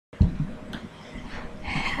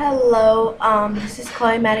Hello, this is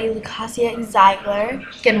Chloe Maddie Lucasia Ziegler.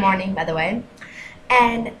 Good morning, by the way.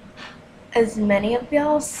 And as many of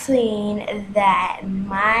y'all seen that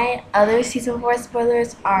my other season 4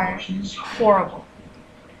 spoilers are horrible.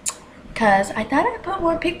 Because I thought I put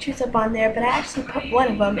more pictures up on there, but I actually put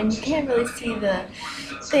one of them, and you can't really see the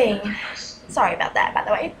thing. Sorry about that, by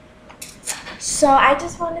the way. So I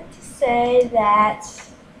just wanted to say that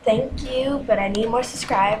thank you, but I need more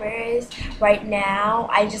subscribers right now.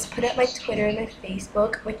 I just put up my Twitter and my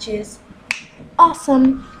Facebook, which is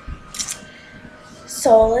awesome.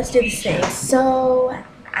 So let's do this thing. So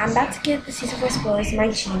I'm about to get the season 4 spoilers in my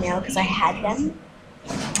Gmail because I had them.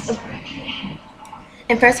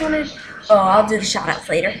 And first I want to, I'll do the shout outs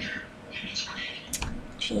later.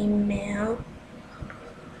 Gmail.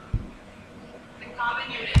 The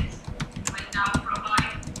common units will now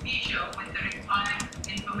provide visual with the required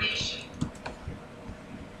information.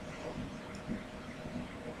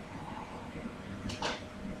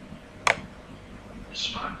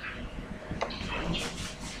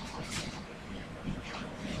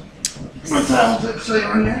 What time does it say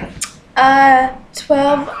on there?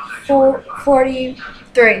 12:43.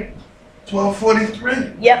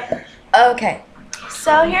 12:43? Yep. Okay.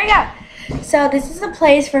 So here we go. So this is a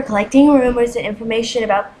place for collecting rumors and information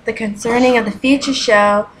about the concerning of the future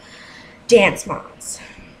show, Dance Moms.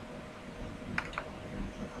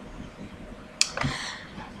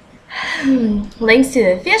 Links to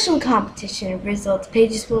the official competition results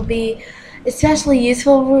pages will be especially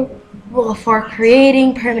useful for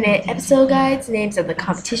creating permanent episode guides. Names of the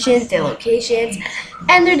competitions, their locations,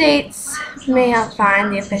 and their dates may help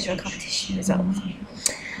find the official competition results.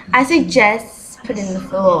 I suggest putting the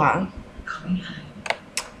full on.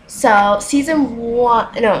 So season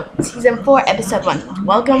 4, episode 1.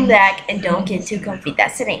 Welcome back and don't get too comfy.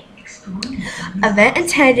 That's the name. Event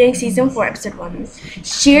attending season 4, episode 1.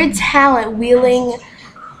 Sheer talent wheeling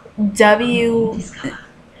WV.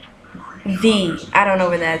 I don't know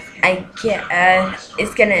where that's. I can't.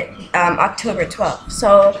 It's gonna October 12th.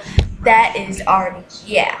 So that is already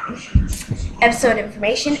Episode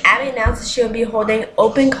information. Abby announced she will be holding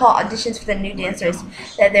open call auditions for the new dancers.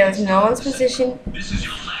 That there was no one's position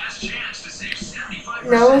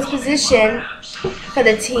for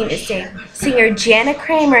the team is safe. Singer Jana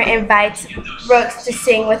Kramer invites Brooks to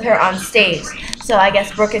sing with her on stage. So I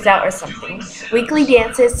guess Brooke is out or something. Weekly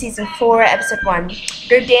dances, season 4, episode 1.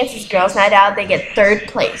 Group dances, girls' night out. They get 3rd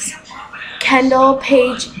place. Chloe,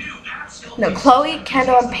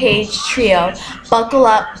 Kendall, and Paige trio. Buckle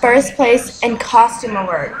up, 1st place, and costume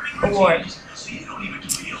award.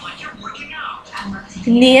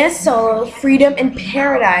 Nia Solo, Freedom in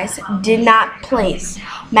Paradise, did not place.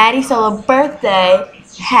 Maddie Solo Birthday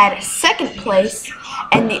had 2nd place,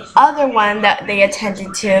 and the other one that they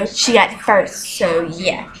attended to, she got 1st. So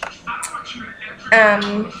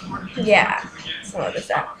so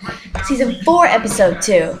that. Season 4, episode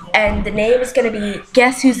 2, and the name is gonna be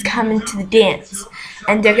Guess Who's Coming to the Dance,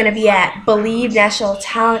 and they're gonna be at Believe National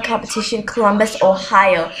Talent Competition, Columbus,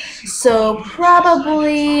 Ohio. So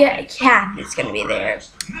probably Kath is gonna be there.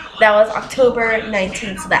 That was October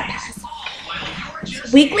 19th, so that passed.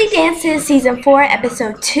 Weekly dances, season 4,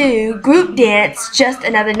 episode 2, group dance, Just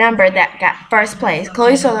Another Number, that got 1st place.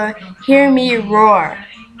 Chloe Solo, Hear Me Roar.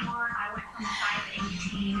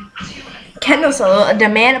 Kendall Solo,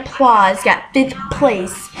 Demand Applause, got 5th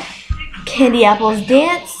place. Candy Apple's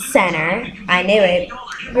Dance Center, I knew it.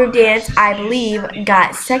 Group dance, I Believe,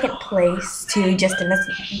 got 2nd place to Just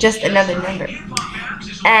Another Number.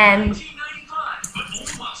 And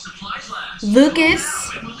Lucas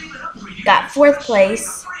got 4th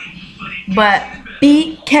place, but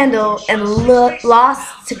beat Kendall and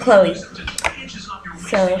lost to Chloe.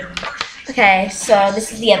 So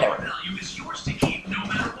this is the other one.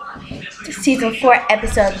 Season 4,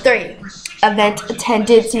 episode 3. Event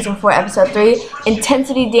attended, season 4, episode 3.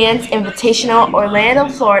 Intensity Dance Invitational, Orlando,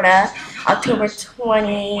 Florida, October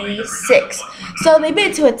 26th. So they've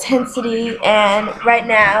been to Intensity, and right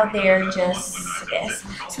now they're just this.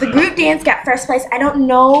 So the group dance got 1st place. I don't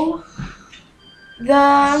know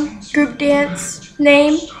the group dance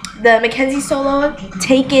name. The Mackenzie Solo,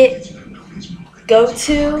 Take It, Go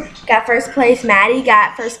To, got 1st place. Maddie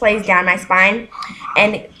got 1st place, Down My Spine.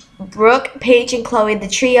 And Brooke, Paige, and Chloe, the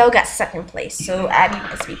trio, got 2nd place. So Abby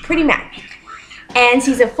must be pretty mad. And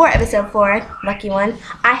season 4, episode 4, lucky one.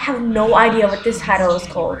 I have no idea what this title is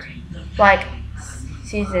called. Like,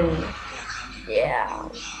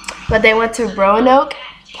 But they went to Roanoke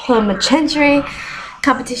Penitentiary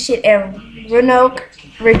competition in Roanoke,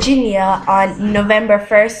 Virginia on November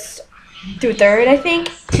 1st through 3rd, I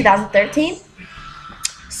think, 2013.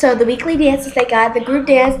 So the weekly dances they got, the group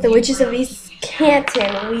dance, the Witches of East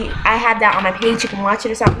Canton. I have that on my page. You can watch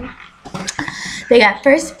it or something. They got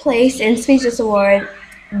first place in Speechless Award.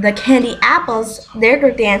 The Candy Apples, their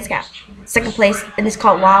group dance, got second place, and it's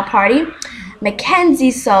called Wild Party. Mackenzie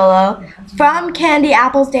solo from Candy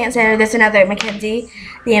Apples Dance Center. There's another Mackenzie.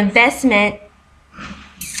 The Investment.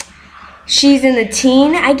 She's in the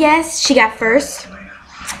teen, I guess. She got first.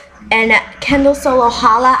 And Kendall solo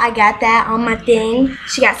Holla, I got that on my thing.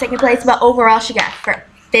 She got second place, but overall she got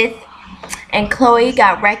fifth. And Chloe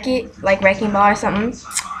got Wrecking Ball or something.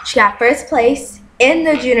 She got first place in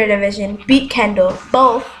the junior division, beat Kendall,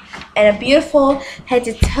 both, and a beautiful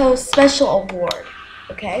head-to-toe special award.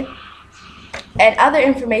 Okay? And other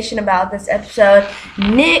information about this episode,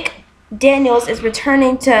 Nick Daniels is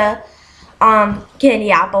returning to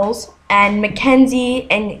Candy Apples, and Mackenzie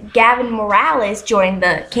and Gavin Morales joined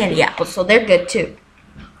the Candy Apples, so they're good too.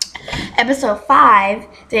 Episode 5,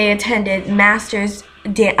 they attended Masters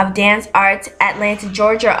of Dance Arts, Atlanta,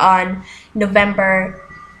 Georgia on November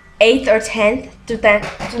 8th or 10th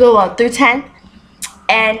through 10th,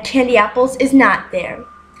 and Candy Apples is not there.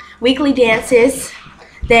 Weekly dances,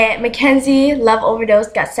 that Mackenzie Love Overdose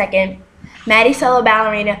got second. Maddie solo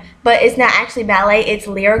ballerina, but it's not actually ballet, it's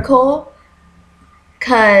lyrical.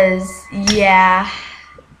 Cause yeah,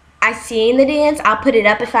 I seen the dance. I'll put it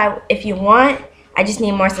up if you want. I just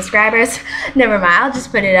need more subscribers. Never mind, I'll just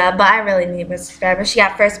put it up, but I really need more subscribers. She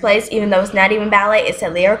got first place, even though it's not even ballet, it's a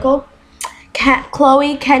lyrical.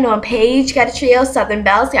 Chloe, Kendall, and Paige got a trio. Southern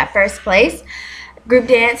Bells got first place. Group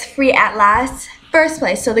dance, Free at Last, first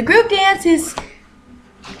place. So the group dance is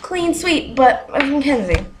clean sweep, but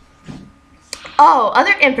Mackenzie. Oh,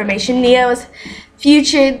 other information. Nia was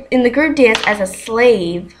featured in the group dance as a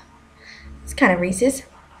slave. It's kind of racist.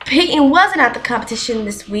 Peyton wasn't at the competition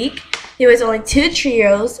this week. There was only 2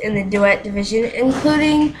 trios in the duet division,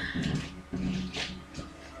 including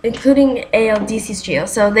ALDC's trio.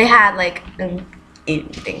 So they had like an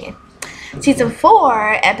thingy. Season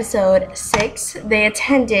 4, episode 6, they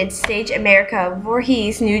attended Stage America,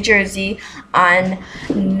 Voorhees, New Jersey on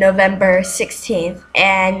November 16th.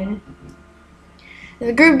 And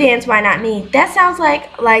the group dance, Why Not Me? That sounds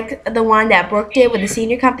like the one that Brooke did with the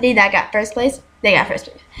senior company that got first place. They got first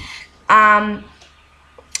place.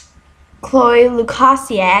 Chloe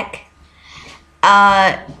Lukasiak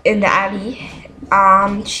in the Abbey.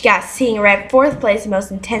 She got Seeing Red, 4th place, Most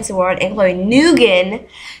Intense Award. And Chloe Nugan,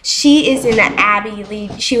 she is in the Abby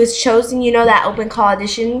lead. She was chosen, you know that open call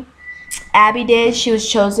audition Abby did? She was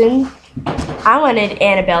chosen. I wanted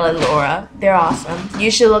Annabelle and Laura. They're awesome.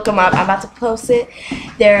 You should look them up. I'm about to post it.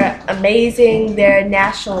 They're amazing. They're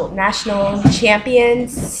national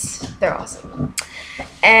champions. They're awesome.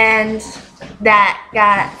 And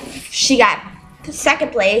she got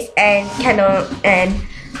second place, and Kendall and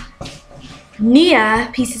Nia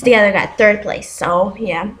Pieces Together got 3rd place. So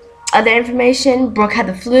yeah. Other information: Brooke had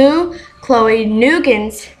the flu. Chloe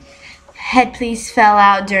Nugan's headpiece fell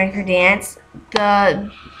out during her dance.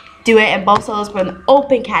 The duet and both solos were in the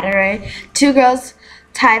open category. 2 girls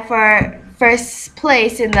tied for first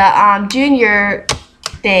place in the junior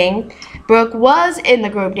thing. Brooke was in the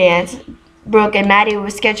group dance. Brooke and Maddie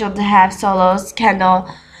were scheduled to have solos. Kendall,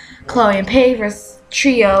 Chloe, and Paige's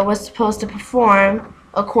trio was supposed to perform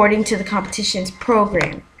according to the competition's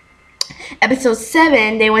program. Episode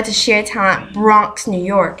 7, they went to Share Talent, Bronx, New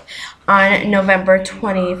York on November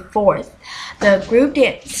 24th. The group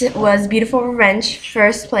dance was Beautiful Revenge,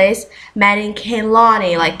 first place. Maddie and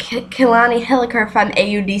Kehlani, like Kehlani Hilliker from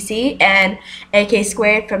AUDC and AK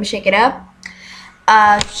Squared from Shake It Up.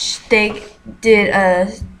 They did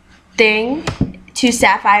a thing. 2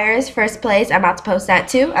 Sapphires, first place. I'm about to post that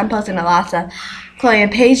too. I'm posting a lot of Chloe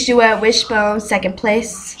and Paige duet, Wishbone, 2nd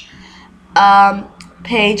place.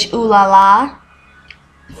 Paige Ooh La La,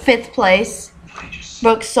 5th place.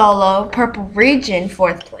 Brooke solo, Purple Region,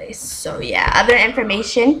 4th place. So yeah, other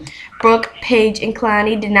information: Brooke, Paige, and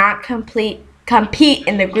Kehlani did not compete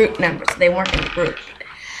in the group numbers. They weren't in the group.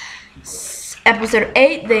 Episode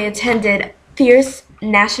 8, they attended Fierce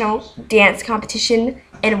National Dance Competition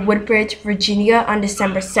in Woodbridge, Virginia on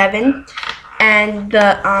December 7th. And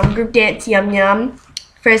the group dance Yum Yum,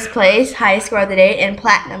 first place, highest score of the day, and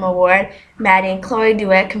Platinum Award. Maddie and Chloe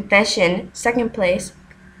duet Confession, 2nd place,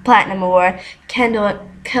 Platinum Award.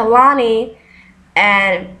 Kehlani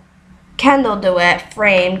and Kendall duet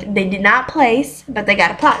Framed. They did not place, but they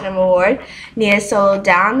got a Platinum Award. Nia solo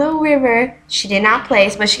Down the River. She did not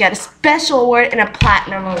place, but she got a special award and a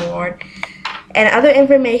Platinum Award. And other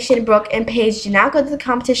information: Brooke and Paige did not go to the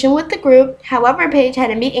competition with the group. However, Paige had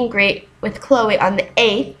a meet and greet with Chloe on the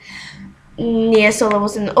 8th. Nia Solo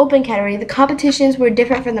was in the open category. The competitions were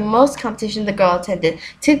different from the most competitions the girl attended.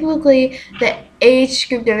 Typically, the age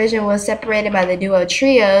group division was separated by the duo,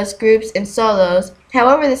 trios, groups, and solos.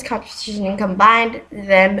 However, this competition combined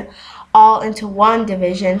them all into one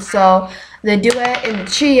division. So the duet and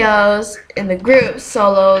the trios and the groups,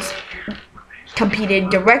 solos, competed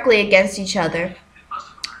directly against each other.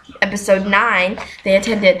 Episode 9, they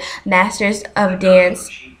attended Masters of Dance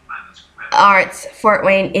Arts, Fort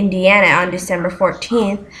Wayne, Indiana on December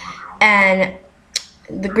 14th, and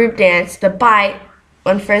the group dance, The Bite,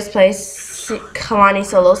 won first place. Kalani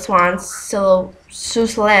Solo Swan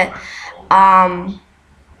Susalet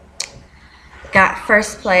got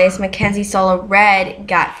first place. Mackenzie Solo Red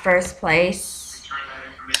got first place.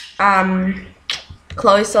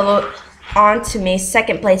 Chloe Solo On To Me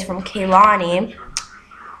second place from Kaylani.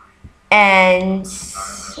 And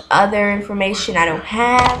other information I don't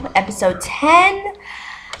have. Episode 10,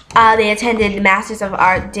 they attended the Masters of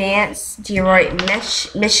Art Dance, Detroit,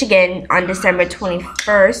 Michigan on December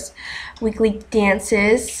 21st. Weekly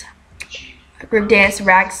dances, group dance,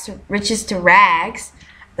 Riches to Rags.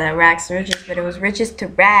 The Rags to Riches, but it was Riches to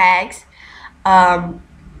Rags. Got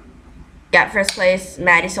first place.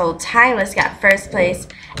 Maddie Solo Timeless got first place.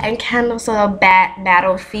 And Kendall Solo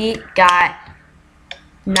Battle Feet got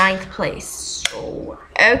 9th place. So,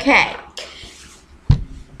 okay.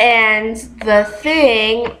 And the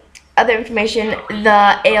thing, other information,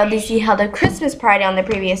 the ALDC held a Christmas party on the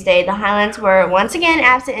previous day. The Highlands were once again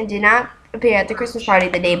absent and did not appear at the Christmas party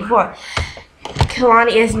the day before.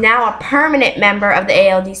 Kalani is now a permanent member of the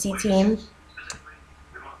ALDC team.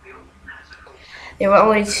 There were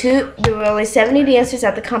only 70 dancers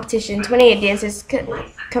at the competition. 28 dancers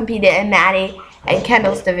competed in Maddie and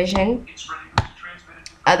Kendall's division.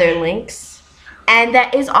 Other links, and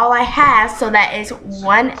that is all I have. So that is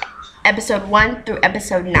episode 1 through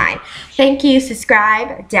episode 9. Thank you.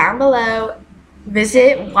 Subscribe down below.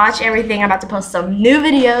 Visit, watch everything. I'm about to post some new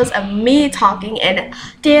videos of me talking and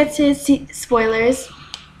dances, spoilers,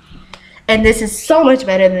 and this is so much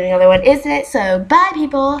better than the other one, isn't it? So bye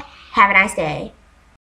people, have a nice day.